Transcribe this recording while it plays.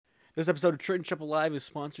This episode of Trenton Triple Live is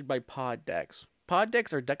sponsored by Pod Decks. Pod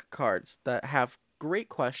Decks are a deck of cards that have great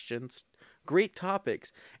questions, great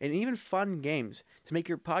topics, and even fun games to make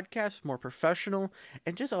your podcast more professional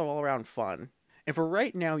and just all around fun. And for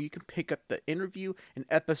right now, you can pick up the interview and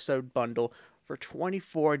episode bundle for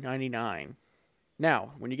 $24.99.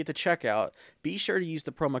 Now, when you get to checkout, be sure to use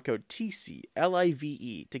the promo code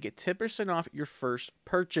TCLIVE to get 10% off your first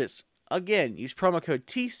purchase. Again, use promo code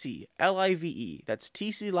TCLIVE, that's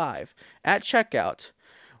TC Live, at checkout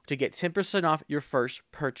to get 10% off your first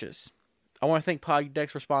purchase. I want to thank Poddex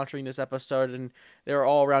for sponsoring this episode, and they're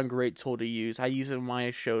all around great tool to use. I use it in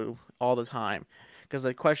my show all the time because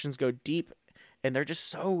the questions go deep and they're just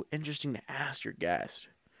so interesting to ask your guest.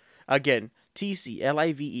 Again,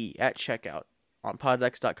 TCLIVE at checkout on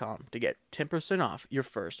poddex.com to get 10% off your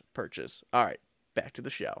first purchase. All right, back to the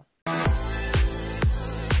show.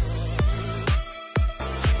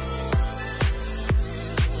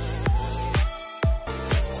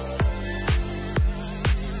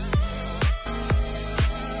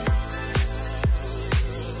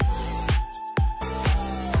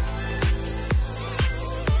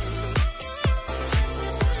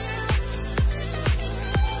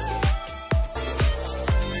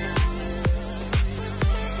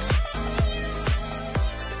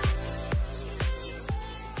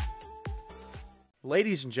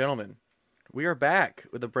 Ladies and gentlemen, we are back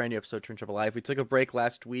with a brand new episode of Turn Triple Life. We took a break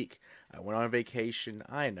last week. I went on vacation.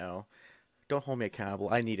 I know. Don't hold me accountable.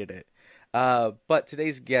 I needed it. But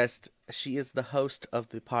today's guest, she is the host of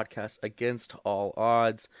the podcast Against All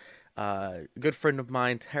Odds. A good friend of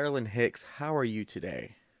mine, Terrilyn Hicks. How are you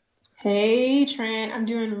today? Hey Trent, I'm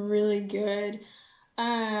doing really good.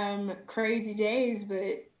 Crazy days,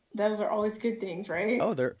 but those are always good things, right?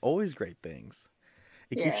 Oh, they're always great things.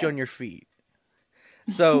 It keeps you Yeah. on your feet.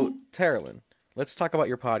 So, Terrilyn, let's talk about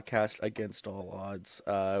your podcast, Against All Odds.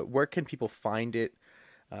 Where can people find it?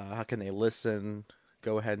 How can they listen?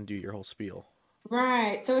 Go ahead and do your whole spiel.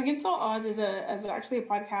 Right. So Against All Odds is actually a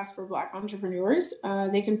podcast for Black entrepreneurs.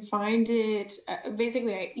 They can find it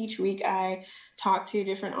basically each week I talk to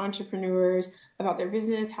different entrepreneurs about their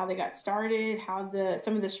business, how they got started, how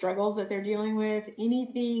some of the struggles that they're dealing with,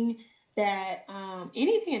 anything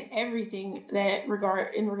and everything that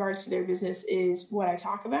in regards to their business is what I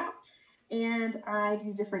talk about. And I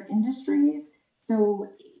do different industries. So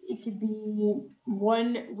it could be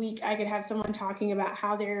one week I could have someone talking about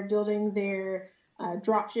how they're building their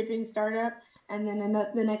drop shipping startup. And then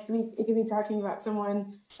the next week, it could be talking about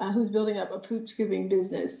someone who's building up a poop scooping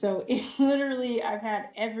business. So literally, I've had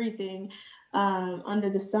everything under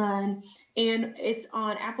the sun. And it's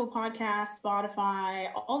on Apple Podcasts, Spotify,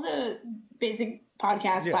 all the basic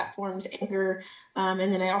podcast platforms, Anchor. And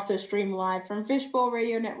then I also stream live from Fishbowl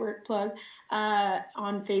Radio Network plug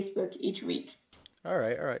on Facebook each week. All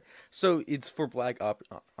right, all right. So it's for Black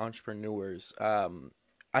entrepreneurs.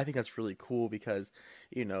 I think that's really cool because,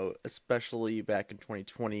 especially back in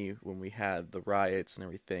 2020 when we had the riots and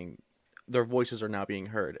everything, their voices are now being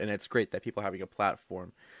heard, and it's great that people are having a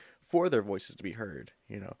platform for their voices to be heard.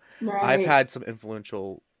 I've Right. had some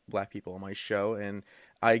influential Black people on my show, and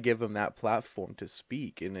I give them that platform to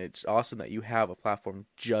speak, and it's awesome that you have a platform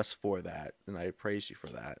just for that, and I praise you for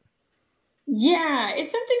that. Yeah,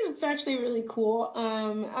 it's something that's actually really cool.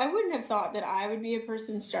 I wouldn't have thought that I would be a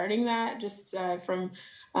person starting that just from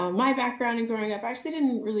my background and growing up. I actually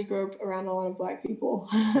didn't really grow up around a lot of Black people.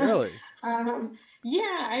 Really?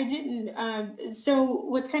 Yeah, I didn't. So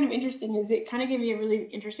what's kind of interesting is it kind of gave me a really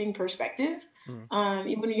interesting perspective.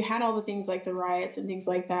 Mm. When you had all the things like the riots and things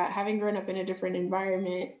like that, having grown up in a different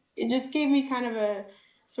environment, it just gave me kind of a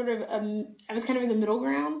sort of, I was kind of in the middle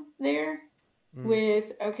ground there Mm.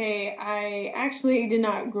 with, okay, I actually did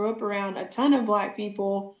not grow up around a ton of Black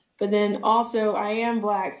people, but then also I am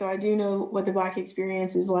Black, so I do know what the Black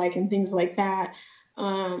experience is like and things like that.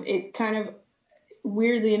 It kind of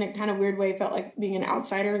weirdly, in a kind of weird way, felt like being an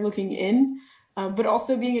outsider looking in, but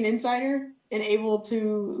also being an insider and able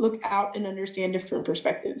to look out and understand different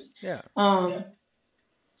perspectives. Yeah.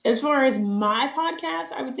 As far as my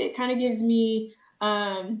podcast, I would say it kind of gives me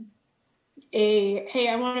hey,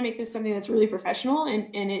 I want to make this something that's really professional, and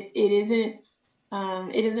it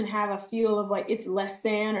doesn't have a feel of like it's less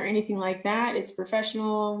than or anything like that. It's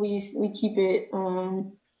professional. We keep it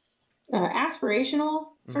aspirational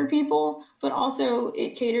for people, but also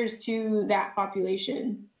it caters to that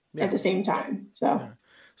population at Yeah. the same time. So Yeah.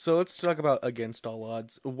 So let's talk about Against All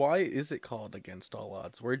Odds. Why is it called Against All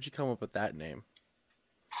Odds? Where'd you come up with that name?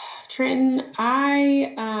 Trenton,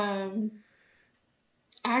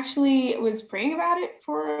 actually was praying about it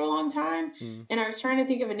for a long time, Mm. and I was trying to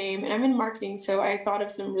think of a name, and I'm in marketing, so I thought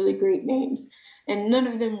of some really great names, and none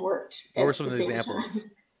of them worked What were at some the of the same time. examples?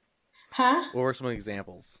 Huh? What were some of the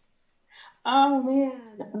examples? Oh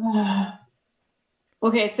man.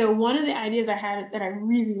 Okay, so one of the ideas I had that I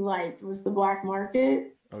really liked was the black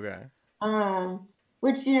market. Okay. Um,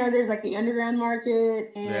 which, there's like the underground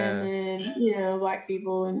market and Yeah. then, black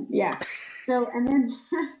people and yeah. So, and then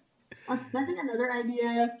I think another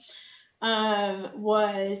idea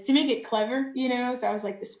was to make it clever, So I was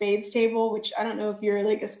like the spades table, which I don't know if you're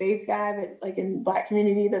like a spades guy, but like in black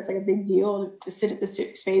community, that's like a big deal to sit at the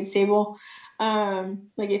spades table.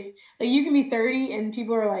 Like if like you can be 30 and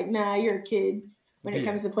people are like, nah, you're a kid when it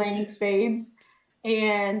Yeah. comes to playing spades.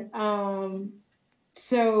 And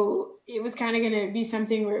so it was kind of going to be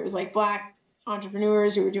something where it was like black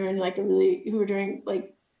entrepreneurs who were doing like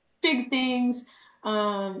big things,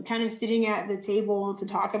 kind of sitting at the table to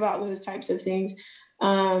talk about those types of things.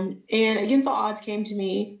 And Against All Odds came to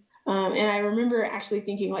me. And I remember actually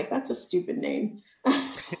thinking like, that's a stupid name.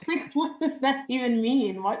 Like, what does that even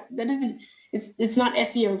mean? What that isn't, it's not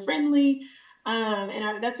SEO friendly.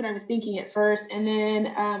 That's what I was thinking at first. And then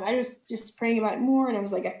I was just praying about it more. And I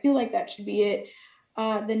was like, I feel like that should be it,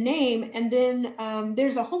 the name. And then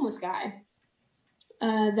there's a homeless guy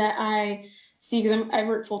that I see because I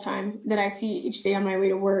work full time that I see each day on my way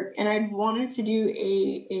to work. And I wanted to do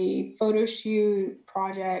a photo shoot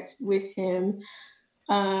project with him.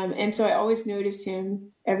 And so I always noticed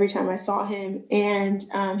him every time I saw him. And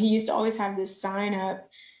he used to always have this sign up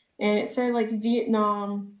and it said like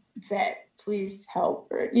Vietnam vet, please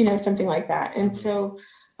help, or, something like that. And Mm-hmm. so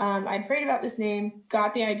I prayed about this name,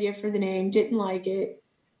 got the idea for the name, didn't like it,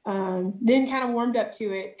 then kind of warmed up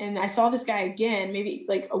to it. And I saw this guy again, maybe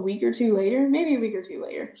like a week or two later, maybe a week or two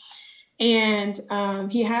later. And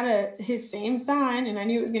he had his same sign, and I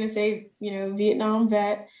knew it was going to say, Vietnam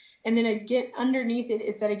vet. And then again, underneath it,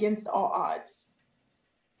 it said against all odds.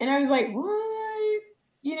 And I was like, what?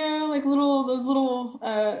 Like those little,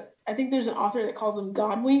 I think there's an author that calls them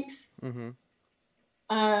God winks. Mm-hmm.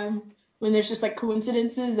 When there's just like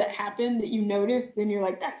coincidences that happen that you notice, then you're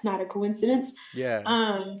like, that's not a coincidence. Yeah.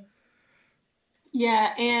 Um,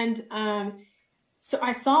 yeah. And so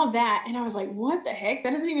I saw that and I was like, what the heck?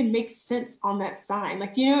 That doesn't even make sense on that sign.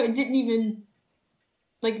 Like, it didn't even,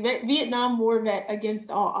 like, Vietnam War vet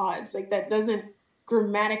against all odds. Like, that doesn't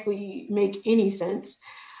grammatically make any sense.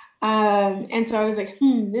 And so I was like,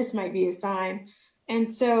 this might be a sign.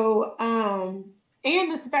 And so, and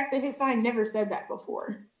the fact that his sign never said that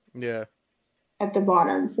before Yeah. at the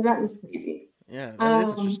bottom. So that was crazy. Yeah, that is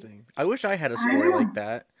Um, interesting. I wish I had a I story like know.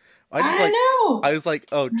 that. I just I like I know. was like,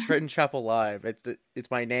 oh, Trenton Chapel Live. It's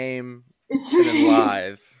my name and then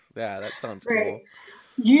live. Yeah, that sounds Right. cool.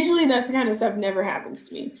 Usually that's the kind of stuff never happens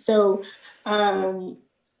to me. So um,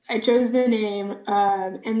 I chose the name.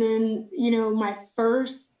 And then, my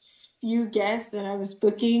first few guests that I was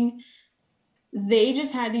booking, they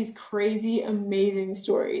just had these crazy, amazing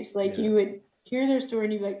stories. Like Yeah. you would hear their story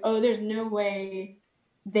and you'd be like, oh, there's no way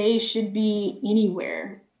they should be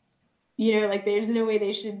anywhere. Like there's no way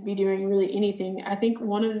they should be doing really anything. I think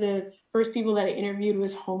one of the first people that I interviewed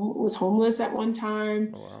was homeless at one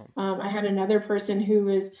time. Oh wow. I had another person who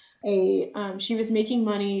was she was making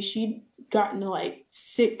money. She'd gotten to like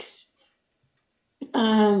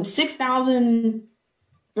 6,000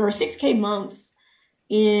 or 6K months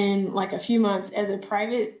in like a few months as a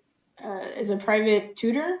private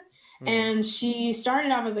tutor. Hmm. And she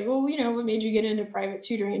started off, I was like, well, what made you get into private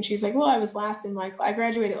tutoring? And she's like, well, I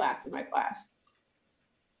graduated last in my class.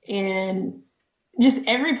 And just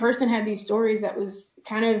every person had these stories that was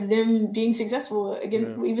kind of them being successful Yeah.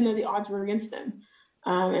 again, even though the odds were against them.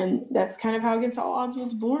 And that's kind of how Against All Odds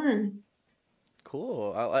was born.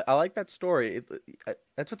 Cool. I like that story.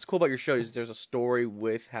 That's what's cool about your show is there's a story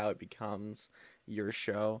with how it becomes your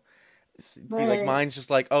show. See, like Right. mine's just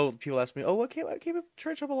like, oh, people ask me, oh, what came up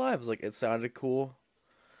Trenton Chapel Live? I was like, it sounded cool,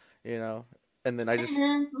 you know. And then I Hey just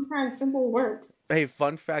man, sometimes simple work. Hey,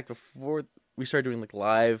 fun fact, before we started doing like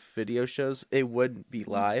live video shows, it wouldn't be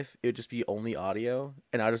live. It would just be only audio,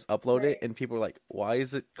 and I just upload it, Right. and people were like, "Why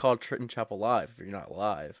is it called Trenton Chapel Live if you're not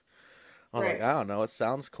live?" I was like, Right. "I don't know. It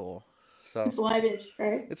sounds cool." So It's live-ish,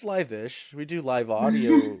 right? it's live-ish. We do live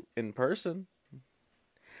audio in person.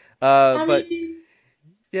 I But mean,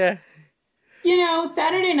 yeah,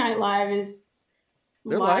 Saturday Night Live is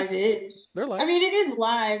they're live. live-ish. They're I live. mean, it is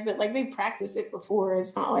live, but like they practice it before.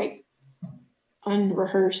 It's not like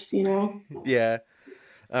unrehearsed. Yeah.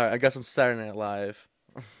 I got some Saturday Night Live.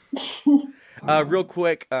 Real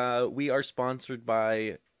quick, we are sponsored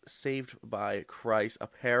by Saved by Christ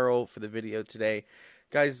apparel for the video today.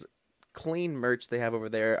 Guys, clean merch they have over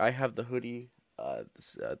there. I have the hoodie,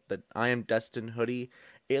 the I Am Destined hoodie.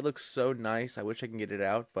 It looks so nice. I wish I can get it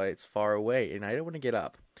out, but it's far away, and I don't want to get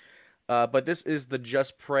up. But this is the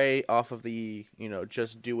Just Pray off of the,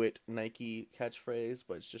 Just Do It Nike catchphrase,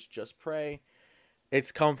 but it's just pray.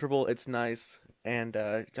 It's comfortable, it's nice, and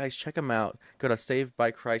guys, check them out. Go to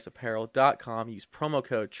savedbychristapparel.com, use promo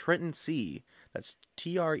code TrentonC, that's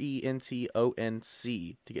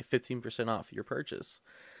TRENTONC, to get 15% off your purchase.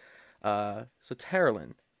 So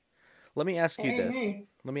Terrilyn, let me ask you this. Hey.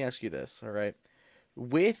 Let me ask you this, all right?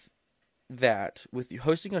 With with you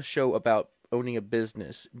hosting a show about owning a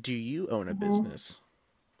business, do you own a Mhm. business?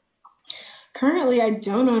 Currently, I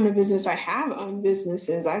don't own a business. I have owned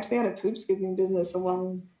businesses. I actually had a poop scooping business a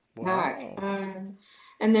while back. Wow.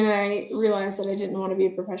 And then I realized that I didn't want to be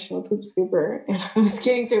a professional poop scooper. And I was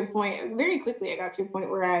getting to a point, very quickly, I got to a point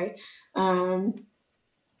where I um,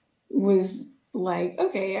 was like,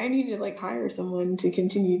 okay, I need to like hire someone to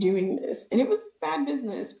continue doing this. And it was a bad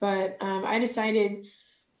business, but I decided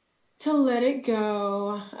to let it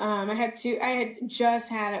go. I had just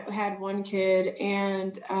had one kid,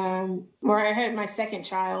 and or I had my second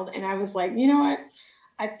child, and I was like, you know what?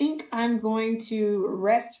 I think I'm going to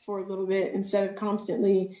rest for a little bit instead of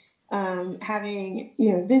constantly having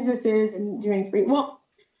businesses and doing free. Well,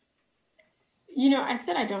 I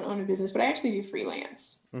said I don't own a business, but I actually do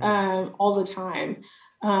freelance Mm-hmm. all the time,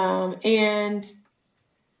 and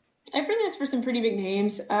I freelance for some pretty big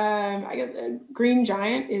names. I guess Green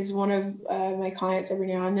Giant is one of my clients every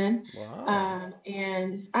now and then. Wow.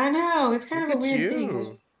 And I know it's kind Look of a at weird thing.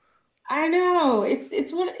 you. I know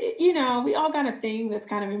it's one. We all got a thing that's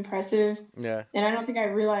kind of impressive, Yeah. and I don't think I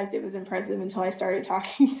realized it was impressive until I started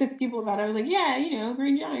talking to people about it. I was like, yeah,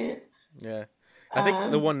 Green Giant. Yeah. I think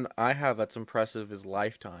the Um, one I have that's impressive is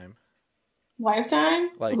Lifetime. Lifetime.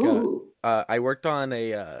 Like Ooh. I worked on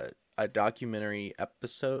a documentary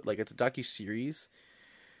episode, like it's a docu-series,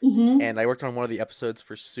 Mm-hmm. and I worked on one of the episodes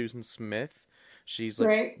for Susan Smith. She's like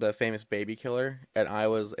Right. the famous baby killer, and I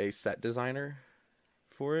was a set designer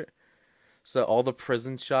for it. So all the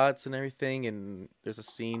prison shots and everything, and there's a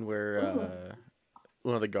scene where Ooh.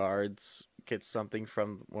 one of the guards gets something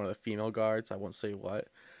from one of the female guards. I won't say what,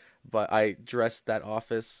 but I dressed that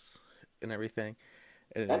office and everything,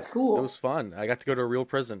 and That's it was cool. fun. I got to go to a real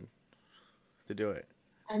prison to do it.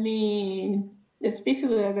 I mean, it's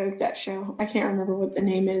basically like that show. I can't remember what the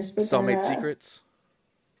name is, but Cellmate Secrets.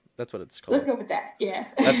 That's what it's let's called. go with that. Yeah.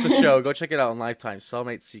 That's the show. Go check it out on Lifetime.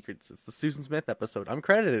 Cellmate Secrets. It's the Susan Smith episode. I'm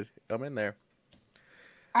credited. I'm in there.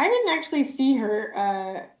 I didn't actually see her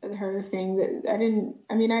thing that I didn't.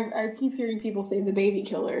 I mean, I keep hearing people say the baby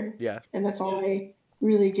killer, Yeah. and that's all I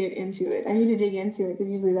really get into it. I need to dig into it because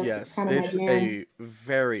usually that's Yes. kind of my It's jam. a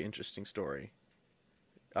very interesting story.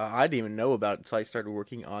 I didn't even know about it until I started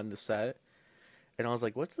working on the set. And I was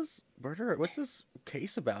like, "What's this murder? What's this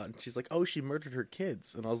case about?" And she's like, "Oh, she murdered her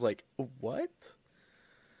kids." And I was like, "What?"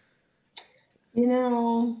 You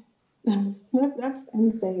know, that's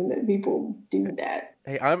insane that people do that.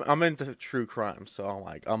 Hey, I'm into true crime, so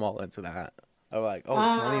I'm all into that. I'm like, "Oh,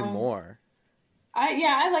 tell me Um, more."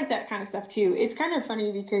 I like that kind of stuff too. It's kind of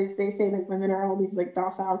funny because they say like women are all these like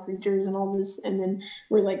docile creatures and all this, and then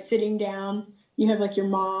we're like sitting down. You have like your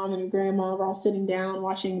mom and your grandma are all sitting down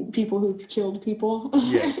watching people who've killed people.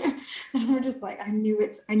 Yes, And we're just like, I knew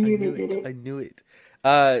it. I I knew they knew did it. I it. knew it.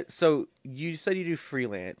 So you said you do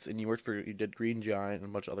freelance, and you did Green Giant and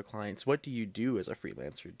a bunch of other clients. What do you do as a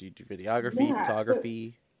freelancer? Do you do videography, Yeah. So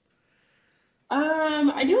photography?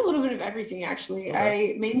 I do a little bit of everything actually.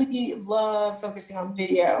 Okay. I mainly love focusing on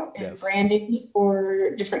video and Yes. branding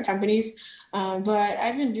for different companies. But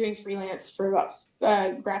I've been doing freelance for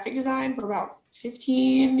about graphic design for about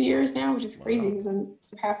 15 years now, which is crazy Wow. because I'm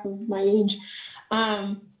half of my age.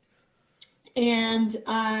 Um, and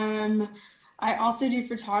I also do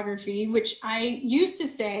photography, which I used to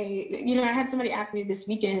say, I had somebody ask me this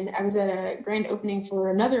weekend. I was at a grand opening for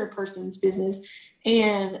another person's business,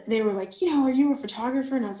 and they were like, are you a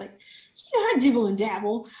photographer? And I was like, I dibble and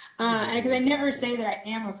dabble. I And because dibble I and never dabble. say that I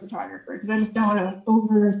am a photographer because I just don't want to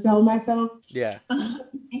oversell myself. Yeah.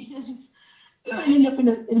 And I ended up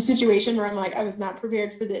in a situation where I'm like, I was not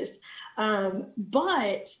prepared for this.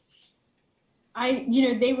 But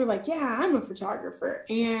they were like, yeah, I'm a photographer.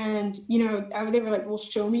 And, they were like, well,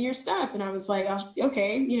 show me your stuff. And I was like,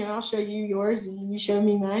 okay, I'll show you yours and you show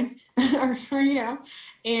me mine.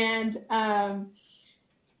 And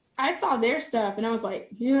I saw their stuff and I was like,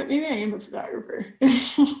 maybe I am a photographer.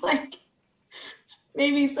 Like,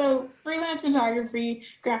 maybe so freelance photography,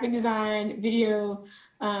 graphic design, video,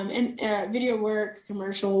 and video work,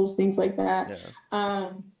 commercials, things like that. Yeah.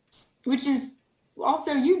 Um, which is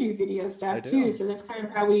also you do video I stuff too, do. so that's kind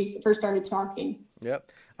of how we first started talking.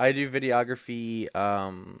 Yep. I do videography.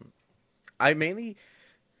 I mainly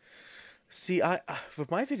see I with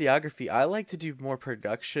my videography, I like to do more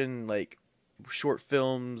production, like short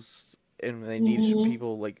films, and when they need Hmm.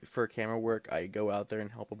 people like for camera work, I go out there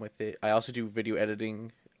and help them with it. I also do video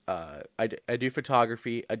editing. I do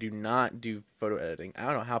photography. I do not do photo editing. I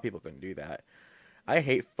don't know how people can do that. I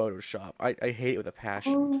hate Photoshop. I hate it with a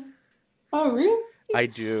passion. Oh, oh, really? I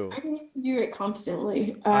do. I used to do it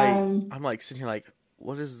constantly. I'm like sitting here like,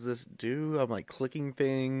 what does this do? I'm like clicking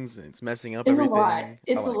things and it's messing up It's a lot. everything. I'm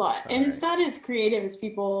It's a like, lot. all And it's right. not as creative as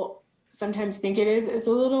people sometimes think it is. It's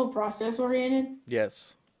a little process oriented.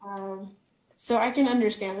 Yes. Um, so I can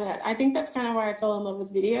understand that. I think that's kind of why I fell in love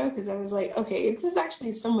with video because I was like, okay, this is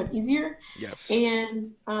actually somewhat easier. Yes.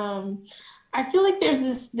 And I feel like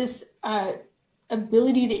there's this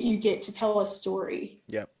ability that you get to tell a story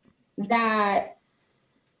Yep. that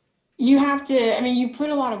you have to, I mean, you put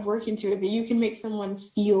a lot of work into it, but you can make someone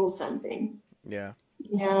feel something, Yeah.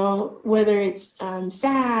 whether it's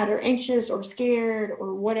sad or anxious or scared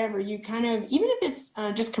or whatever. You kind of, even if it's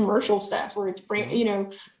just commercial stuff or it's brand,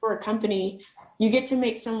 Hmm. for a company, you get to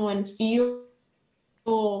make someone feel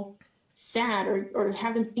sad or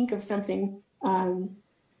have them think of something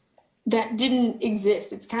that didn't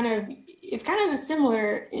exist. It's kind of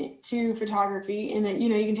similar to photography in that you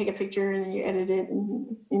can take a picture and then you edit it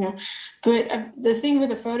and. But the thing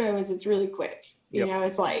with a photo is it's really quick. Yep.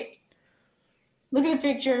 It's like look at a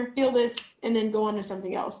picture, feel this, and then go on to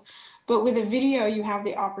something else. But with a video, you have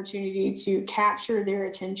the opportunity to capture their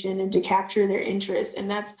attention and to capture their interest, and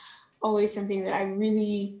that's always something that I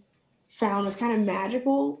really found was kind of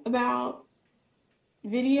magical about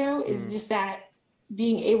video is Mm. just that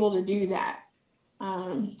being able to do that.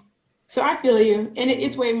 Um, so I feel you, and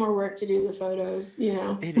it's Mm. way more work to do the photos.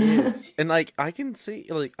 It is. And like I can see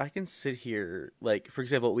like I can sit here like for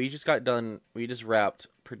example, we just wrapped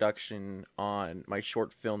production on my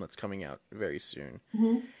short film that's coming out very soon.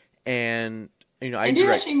 Mhm. And I And do that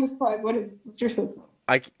direct shameless plug. What's your sense?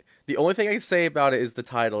 I the only thing I can say about it is the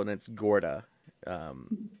title and it's Gorda.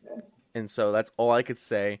 Um and so that's all I could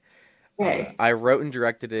say. Okay. I wrote and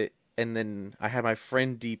directed it, and then I had my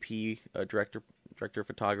friend DP, director of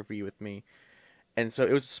photography, with me, and so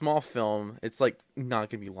it was a small film. It's like not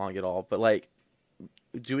gonna be long at all, but like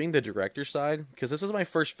doing the director side because this is my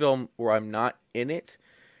first film where I'm not in it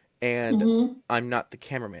and Mm-hmm. I'm not the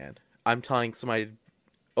cameraman. I'm telling somebody,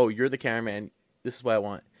 "Oh, you're the cameraman. This is what I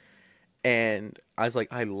want." And I was like,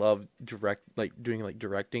 I love doing like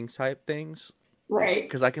directing type things Right.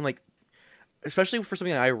 because I can like especially for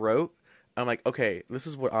something that I wrote, I'm like, okay, this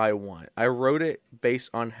is what I want. I wrote it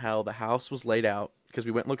based on how the house was laid out because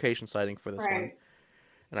we went location sighting for this one, Right.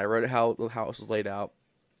 and I wrote it how the house was laid out,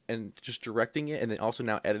 and just directing it, and then also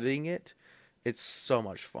now editing it. It's so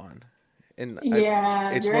much fun,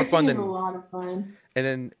 Yeah, it's more directing fun is a than lot of fun. and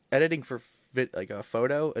then editing for like a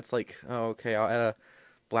photo. It's like, oh, okay, I'll add a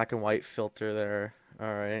black and white filter there.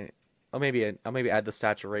 All right, I'll maybe add the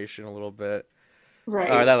saturation a little bit. All right,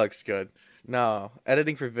 Right. that looks good. No,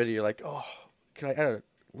 editing for video, you're like, oh, can I edit?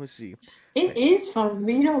 Let's see. It is fun,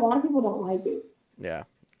 but a lot of people don't like it. Yeah,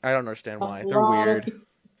 I don't understand A why. They're lot of weird. people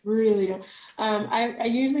really don't. I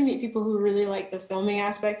usually meet people who really like the filming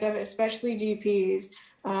aspect of it, especially GPs.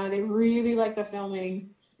 They really like the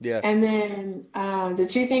filming. Yeah. And then the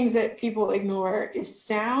two things that people ignore is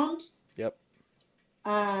sound, Yep.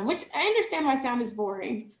 which I understand why sound is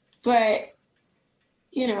boring, but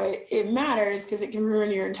it matters because it can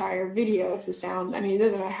ruin your entire video if the sound, I mean, it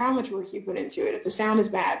doesn't matter how much work you put into it. If the sound is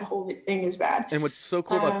bad, the whole thing is bad. And what's so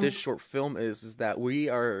cool about this Um, short film is that we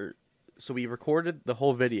recorded the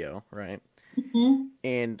whole video, right? mhm,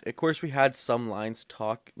 And of course we had some lines to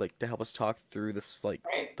talk like to help us talk through this like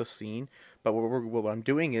right. the scene. But what I'm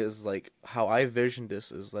doing is like how I visioned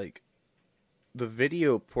this is like the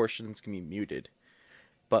video portions can be muted,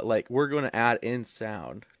 but like we're going to add in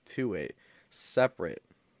sound to it separate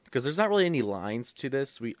because there's not really any lines to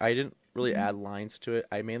this. I didn't really Mhm. add lines to it.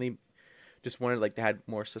 I mainly just wanted like to add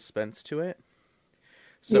more suspense to it.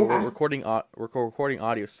 So Yeah. we're recording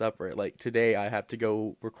audio separate. Like today I have to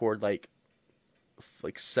go record like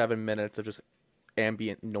 7 minutes of just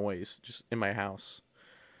ambient noise just in my house.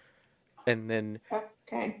 And then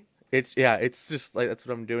Okay. it's just like that's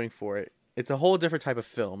what I'm doing for it. It's a whole different type of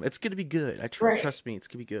film. It's gonna be good. Right. Trust me, it's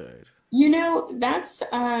gonna be good. That's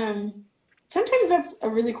sometimes that's a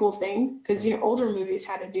really cool thing because Mm. older movies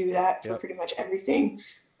had to do that for Yep. pretty much everything.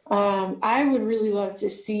 I would really love to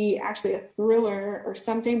see actually a thriller or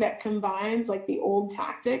something that combines like the old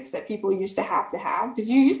tactics that people used to have, because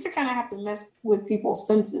you used to kind of have to mess with people's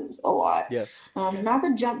senses a lot. Yes. Not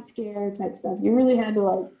the jump scare type stuff. You really had to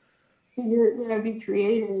like be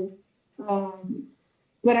creative. Um,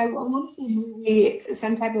 but I want to see a movie,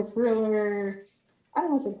 some type of thriller. I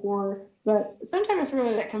don't want to say horror, but some type of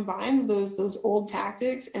thriller that combines those old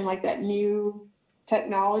tactics and like that new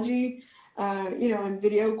technology, and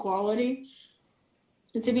video quality,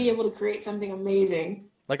 and to be able to create something amazing.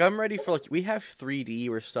 Like I'm ready for like we have 3D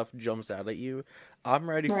where stuff jumps out at you. I'm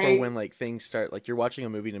ready for Right. when like things start like you're watching a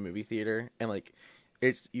movie in a movie theater and like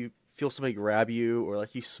it's you feel somebody grab you or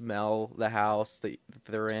like you smell the house that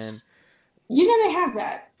they're in. They have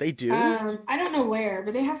that. They do? I don't know where,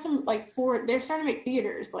 but they have some like they're starting to make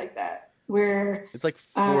theaters like that where It's like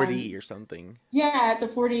 4D um or something. yeah, it's a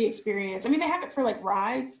 4D experience. I mean, they have it for like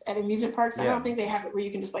rides at amusement parks. I Yeah. don't think they have it where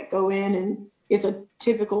you can just like go in and it's a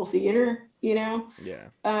typical theater, you know? Yeah.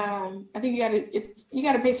 I think you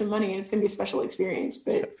gotta pay some money and it's gonna be a special experience.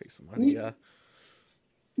 You gotta But pay some money, you, yeah.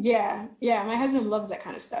 yeah, yeah, my husband loves that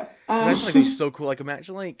kind of stuff. Because I feel like they're so cool. Like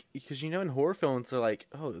imagine like because in horror films they're like,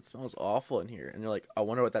 oh, it smells awful in here, and you're like, I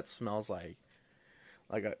wonder what that smells like.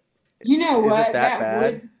 Like, You know is it what? that That bad?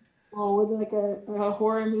 would well with like a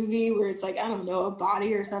horror movie where it's like, I don't know, a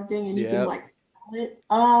body or something and you can Yep. like smell it.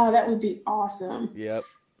 Oh, that would be awesome. Yep.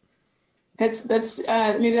 That's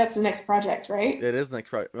maybe that's the next project, right? It is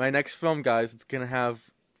next. Right. My next film, guys. It's gonna have.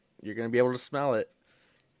 You're gonna be able to smell it.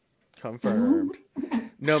 Confirmed.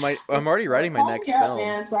 No, I'm already writing my Call me next up, film.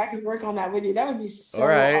 man, so I can work on that with you. That would be All so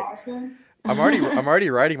right. awesome. I'm already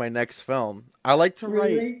writing my next film. I like to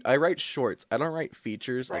write. Really? I write shorts. I don't write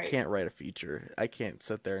features. I Right. can't write a feature. I can't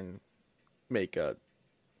sit there and make a,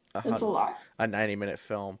 That's a hun- lot. a 90-minute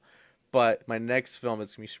film. But my next film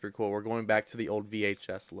is gonna be super cool. We're going back to the old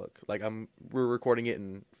VHS look. Like we're recording it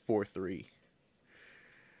in 4:3.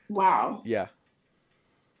 Wow. Yeah.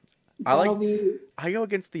 I like. That'll be I go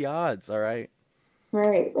against the odds. All right.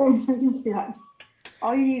 right. Just yeah.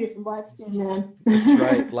 All you need is some black skin, That's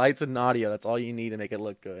right. man. Lights and audio. That's all you need to make it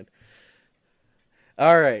look good.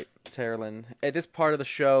 All right, Terrilyn. This part of the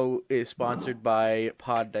show is sponsored by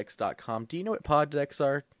Poddex.com. Do you know what Poddex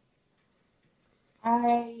are?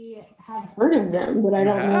 I have heard of them, but I You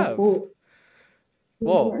don't know have? full.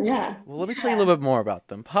 Whoa. Yeah. Well, let me tell you a little bit more about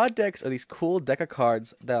them. Pod decks are these cool deck of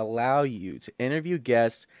cards that allow you to interview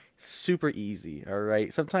guests super easy, all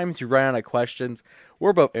right? Sometimes you run out of questions.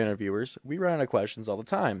 We're both interviewers. We run out of questions all the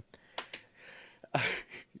time.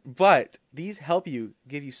 But these help you,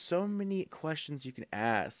 give you so many questions you can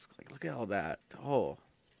ask. Like, look at all that. Oh.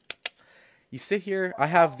 You sit here, I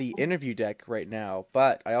have the interview deck right now,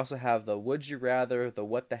 but I also have the Would You Rather, the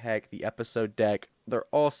What the Heck, the episode deck. They're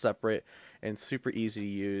all separate and super easy to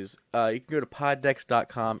use. You can go to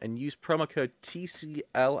poddex.com and use promo code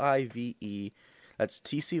TCLIVE, that's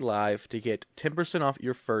TC Live, to get 10% off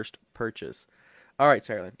your first purchase. All right,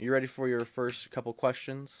 Terrilyn, you ready for your first couple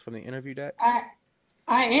questions from the interview deck? I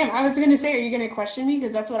I am. I was going to say, are you going to question me?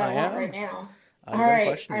 Because that's what I I want right am. now. All I'm going to right.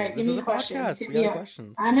 question All you. right. Give This me is the a question. podcast. Hit We got me to up.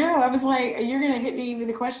 questions. I know. I was like, you're going to hit me with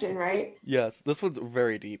a question, right? Yes, this one's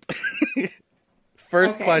very deep.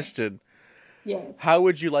 First Okay. question. Yes. How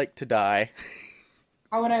would you like to die?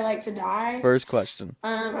 How would I like to die? First question.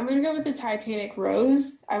 I'm gonna go with the Titanic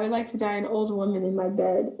Rose. I would like to die an old woman in my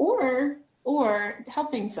bed, or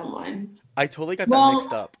helping someone. I totally got that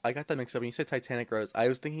mixed Well, up. I got that mixed up. When you said Titanic Rose, I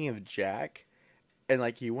was thinking of Jack, and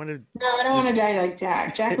like you wanted no, I don't want to just die like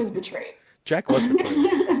Jack. Jack was betrayed. Jack was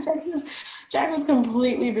betrayed. Jack was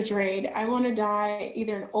completely betrayed. I want to die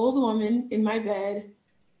either an old woman in my bed,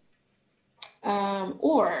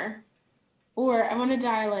 or I want to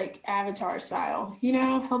die like Avatar style,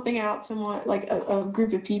 helping out someone like a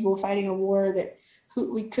group of people fighting a war that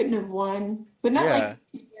who we couldn't have won, but not Yeah, like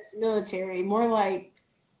US military, more like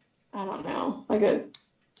I don't know, like a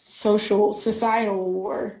societal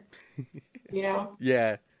war, you know?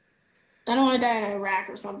 yeah, I don't want to die in Iraq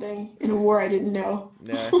or something in a war I didn't know.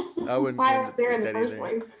 yeah. I wouldn't Why I want was to there in pick the that first either.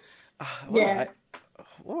 place. What would Yeah.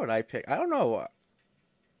 what would I pick? I don't know.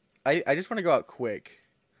 I just want to go out quick.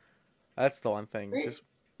 That's the one thing. Great. Just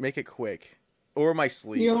make it quick, or my You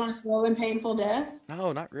sleep. don't want a slow and painful death?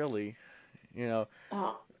 No, not really. You know,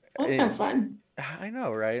 Oh, that's no and fun. I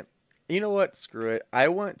know, right? You know what? Screw it.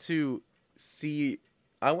 See.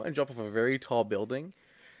 I want to jump off a very tall building.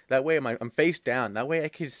 That way, I'm face down. That way, I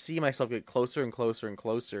can see myself get closer and closer and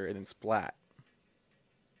closer, and then splat.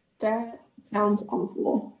 That sounds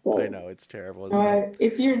awful. I But know it's terrible, isn't it?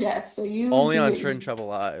 it's your death, so you Only do on what Trent you Trouble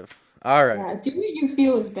Live. All right. do what you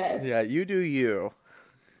feel is best. Yeah, you do you.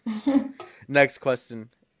 Next question.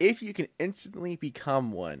 If you can instantly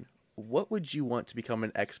become one, what would you want to become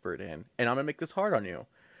an expert in? And I'm gonna make this hard on you.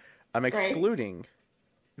 I'm Right. excluding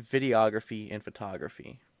videography and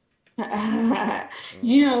photography. Mm,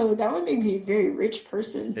 That would make me a very rich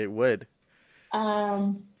person. it would.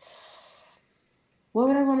 Um, what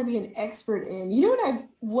would I want to be an expert in? You know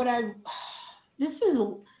this is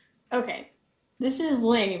okay. This is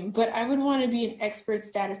lame, but I would want to be an expert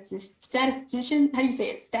statistician. How do you say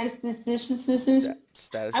it? Statistician. I would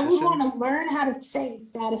Statistician. want to learn how to say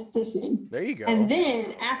statistician. There you And go.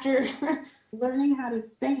 then after learning how to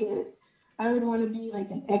say it, I would want to be like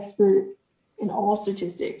an expert in all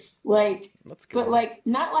statistics. Like, That's but good. like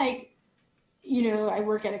not like, I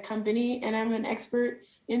work at a company and I'm an expert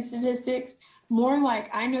in statistics. More like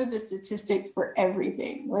I know the statistics for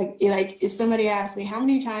everything. Like if somebody asked me how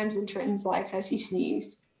many times in Trenton's life has he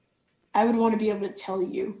sneezed, I would want to be able to tell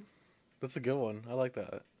you. That's a good one. I like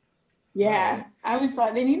that. All right. Yeah, I always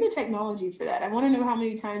thought they need the technology for that. I want to know how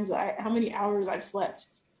many hours I've slept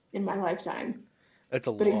in my lifetime, That's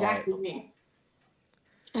a but lot. exactly me.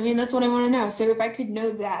 I mean, that's what I want to know. So if I could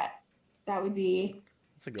know that, that would be.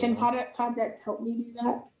 That's a good Can one. Poddex help me do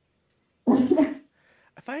that?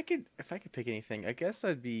 If I could pick anything, I guess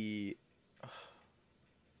I'd be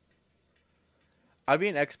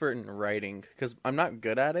an expert in writing because I'm not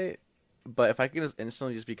good at it. But if I could just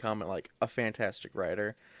instantly just become like a fantastic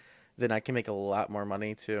writer, then I can make a lot more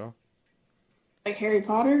money too. Like Harry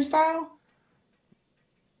Potter style?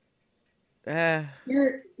 Eh,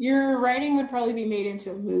 Your writing would probably be made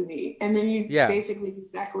into a movie, and then you'd yeah. basically be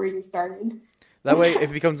back where you started. That way, if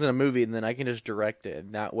it becomes in a movie, then I can just direct it.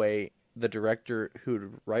 And that way, the director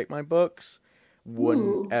who'd write my books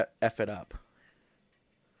wouldn't Ooh, f it up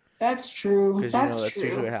that's true. because That's that's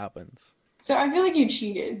usually what true. happens. So I feel like you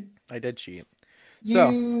cheated. I did cheat. So,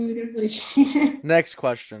 You definitely cheated. next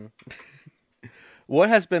question: what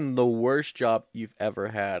has been the worst job you've ever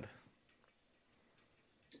had?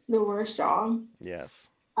 The worst job. Yes.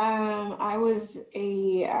 I was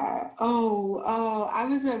a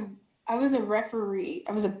I was a referee.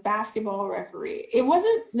 I was a basketball referee. It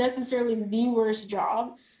wasn't necessarily the worst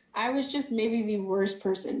job. I was just maybe the worst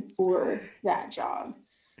person for that job.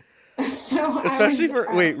 So I Especially was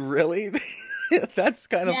for wait, really? That's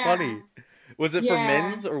kind of yeah, funny. Was it for yeah.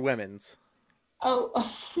 men's or women's? Oh,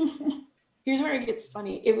 here's where it gets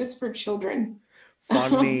funny. It was for children. They're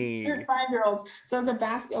Funny. 5-year-olds. So I was a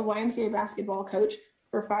YMCA basketball coach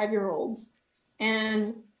for 5-year-olds.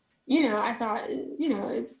 And, I thought,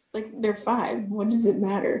 it's like they're 5. What does it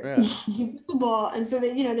matter? Yeah. You put the ball. And so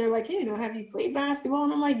they, they're like, hey, have you played basketball?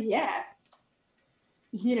 And I'm like, yeah,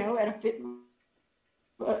 at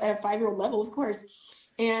a 5-year-old level, of course.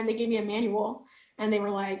 And they gave me a manual and they were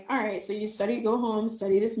like, all right, so you go home,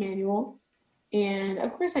 study this manual. And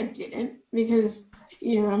of course I didn't because,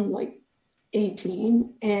 I'm like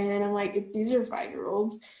 18 and I'm like, these are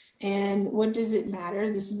 5-year-olds. And what does it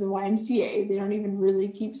matter? This is the YMCA. They don't even really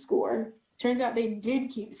keep score. Turns out they did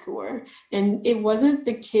keep score. And it wasn't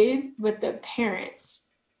the kids, but the parents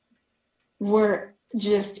were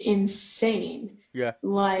just insane. Yeah.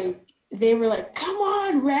 Like, they were like, come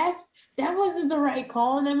on, ref, that wasn't the right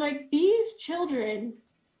call. And I'm like, these children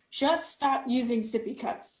just stopped using sippy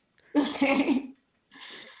cups. Okay.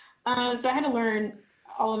 So I had to learn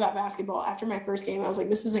all about basketball. After my first game, I was like,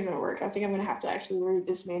 this isn't going to work. I think I'm going to have to actually read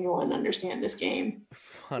this manual and understand this game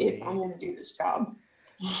if I'm Funny. going to do this job.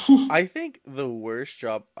 I think the worst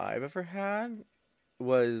job I've ever had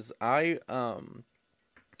was I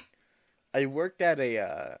worked at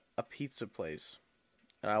a pizza place.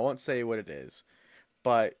 And I won't say what it is,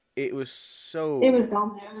 but it was It so was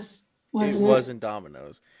Domino's, it wasn't it? wasn't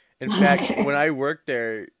Domino's. In fact, when Okay. I worked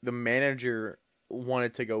there, the manager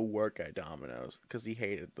wanted to go work at Domino's because he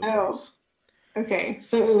hated the Oh, place. okay.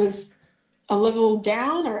 So it was a level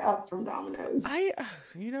down or up from Domino's? I,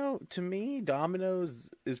 to me,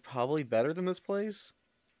 Domino's is probably better than this place.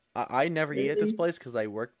 I never eat at this Really? place because I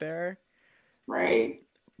worked there, Right.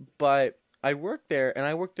 but I worked there, and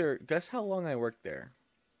I worked there. Guess how long I worked there?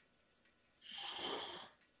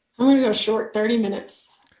 I'm going to go short 30 minutes.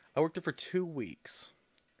 I worked there for 2 weeks,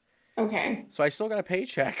 Okay. so I still got a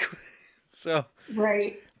paycheck. So,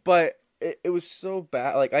 Right. but it was so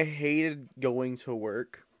bad. Like I hated going to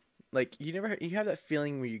work. Like you have that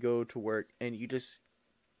feeling where you go to work and you just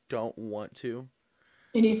don't want to.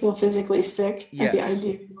 And you feel physically sick at the Yes.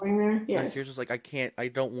 idea of going there? Like you're Yes. just like I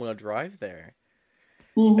don't want to drive there.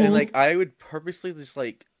 And like Mm-hmm. I would purposely just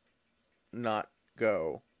like not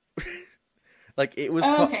go. Like it was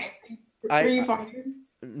Oh, okay. So were I you fired?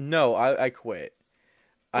 no, I quit.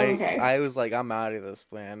 Oh, I okay. I was like I'm out of this,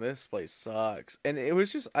 man. This place sucks. And it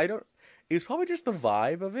was just I don't it was probably just the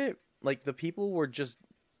vibe of it. Like the people were just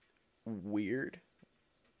weird,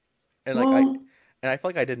 and Well, I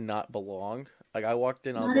felt like I did not belong. Like I walked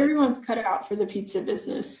in, I was not like, everyone's cut out for the pizza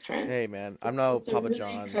business, Trent. "Hey, man, I'm no It's a Papa really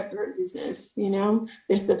John." cutthroat business, you know?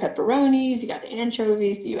 There's the pepperonis, you got the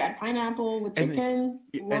anchovies. Do you add pineapple with And chicken?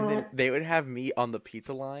 and then Not. they would have me on the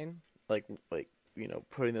pizza line, like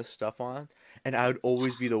putting this stuff on, and I would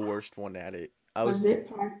always be the worst one at it. I Was was, it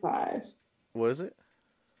pie five? what is it?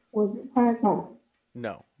 Was it pie five?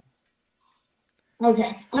 No,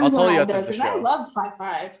 Okay, I'm I'll tell you glad after though, the because I show. love pie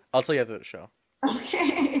five. I'll tell you after the show.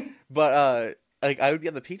 Okay. But like I would be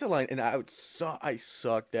on the pizza line, and I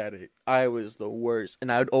sucked at it. I was the worst,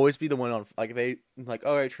 and I would always be the one on like they like,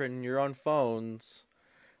 all right, Trenton, you're on phones.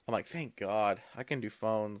 I'm like, thank God, I can do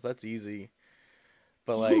phones. That's easy.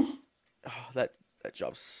 But like, oh, that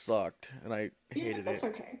job sucked, and I Yeah, hated that's it.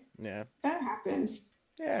 okay. Yeah, That happens.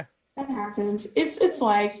 yeah, That happens. It's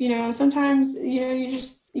life, you know. Sometimes, you know,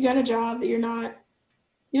 you got a job that you're not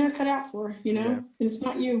cut out for, you know? yeah. And it's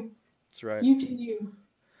not you. That's right. You do you.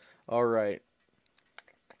 All right.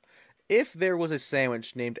 If there was a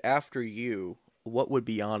sandwich named after you, what would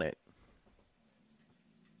be on it?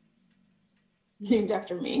 Named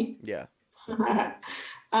after me. Yeah,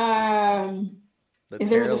 um, the if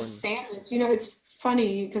there was a Terrilyn. sandwich, you know, it's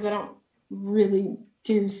funny because I don't really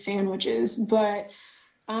do sandwiches, but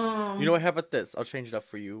You know um, what? How about this? I'll change it up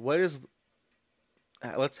for you. What is?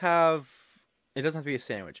 Let's have. It doesn't have to be a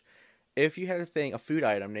sandwich. If you had a food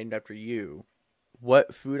item named after you,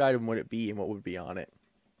 what food item would it be, and what would be on it?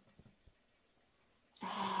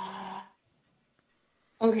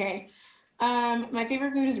 okay. My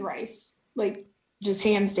favorite food is rice, like just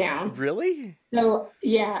hands down. Really? So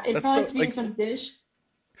yeah, it That's probably has so to be like some dish.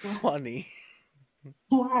 funny.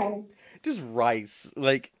 Why? Just rice.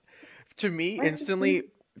 Like to me, Rice is food. instantly.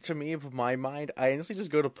 To me, of my mind, I instantly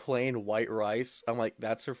just go to plain white rice. I'm like,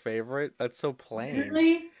 that's her favorite. That's so plain.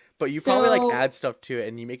 Literally. But you probably like So add stuff to it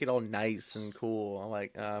and you make it all nice and cool. I'm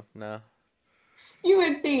like, no. you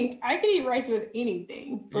would think I could eat rice with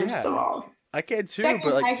anything, first of Yeah, all. I can too.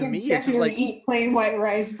 But Second, like I to can me, it's just definitely like eat plain white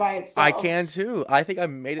rice by I itself. can too. I think I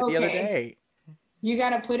made it the other Okay, day. you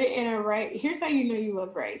got to put it in a rice. Here's how you know you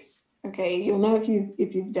love rice. Okay, you'll know if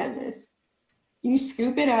you've done this. You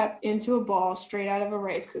scoop it up into a ball straight out of a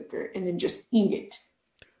rice cooker and then just eat it.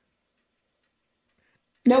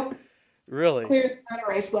 Nope, Really? clearly not a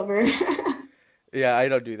rice lover. Yeah, I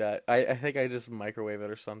don't do that. I think I just microwave it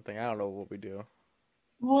or something. I don't know what we do.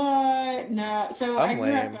 What? No. So I'm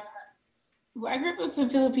lame. I grew up with some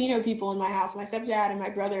Filipino people in my house. My stepdad and my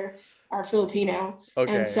brother are Filipino. And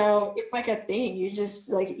Okay. so it's like a thing. You just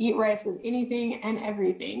like eat rice with anything and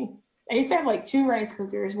everything. I used to have like two rice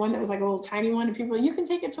cookers, one that was like a little tiny one, and people were like, you can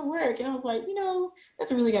take it to work. And I was like, you know,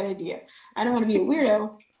 that's a really good idea. I don't want to be a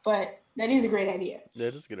weirdo, but that is a great idea.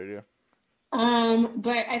 That is a good idea.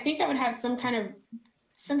 But I think I would have some kind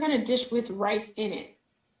of dish with rice in it.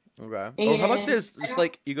 Okay. Or how about And this? I Just don't,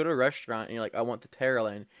 like you go to a restaurant and you're like, I want the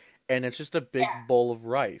Terrilyn, and it's just a big yeah. bowl of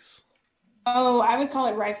rice. Oh, I would call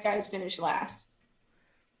it rice guys finish last.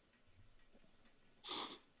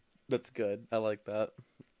 That's good. I like that.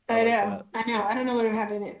 I I like know, that. I know. I don't know what would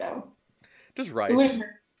have in it though. Just It wouldn't rice.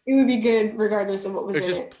 hurt. It would be good regardless of what was It's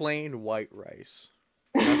in just it. plain white rice.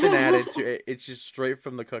 Nothing added to it. It's just straight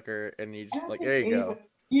from the cooker, and you I just don't like, think there you go. anybody,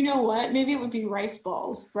 you know what? Maybe it would be rice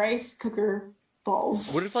balls, rice cooker What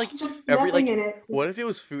balls. if like Just every nothing like in it. what if it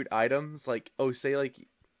was food items like oh say like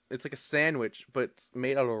it's like a sandwich but it's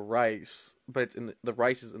made out of rice but it's in the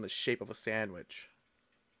rice is in the shape of a sandwich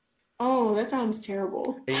Oh, that sounds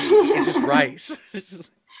terrible. and it's just rice. It's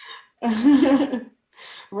just-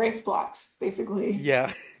 Rice blocks, basically.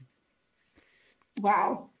 yeah,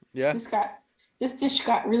 Wow. yeah. This got this dish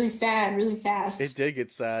got really sad really It fast. did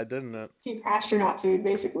get sad, didn't it? Became astronaut food,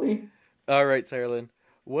 basically. All right, Sarah,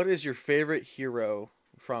 what is your favorite hero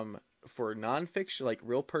from for nonfiction like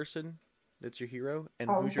real person that's your hero and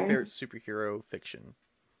Oh, who's your okay. favorite superhero fiction?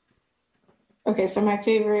 Okay, so my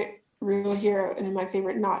favorite real hero and then my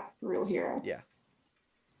favorite not real hero. Yeah,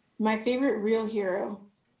 My favorite real hero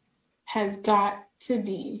has got to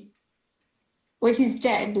be, well, he's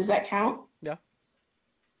dead. Does that count? yeah.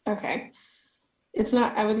 Okay. It's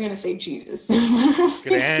not, I was gonna say Jesus. I was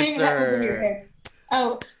Good thinking that was in your answer. head.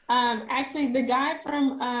 Oh, actually the guy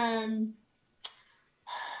from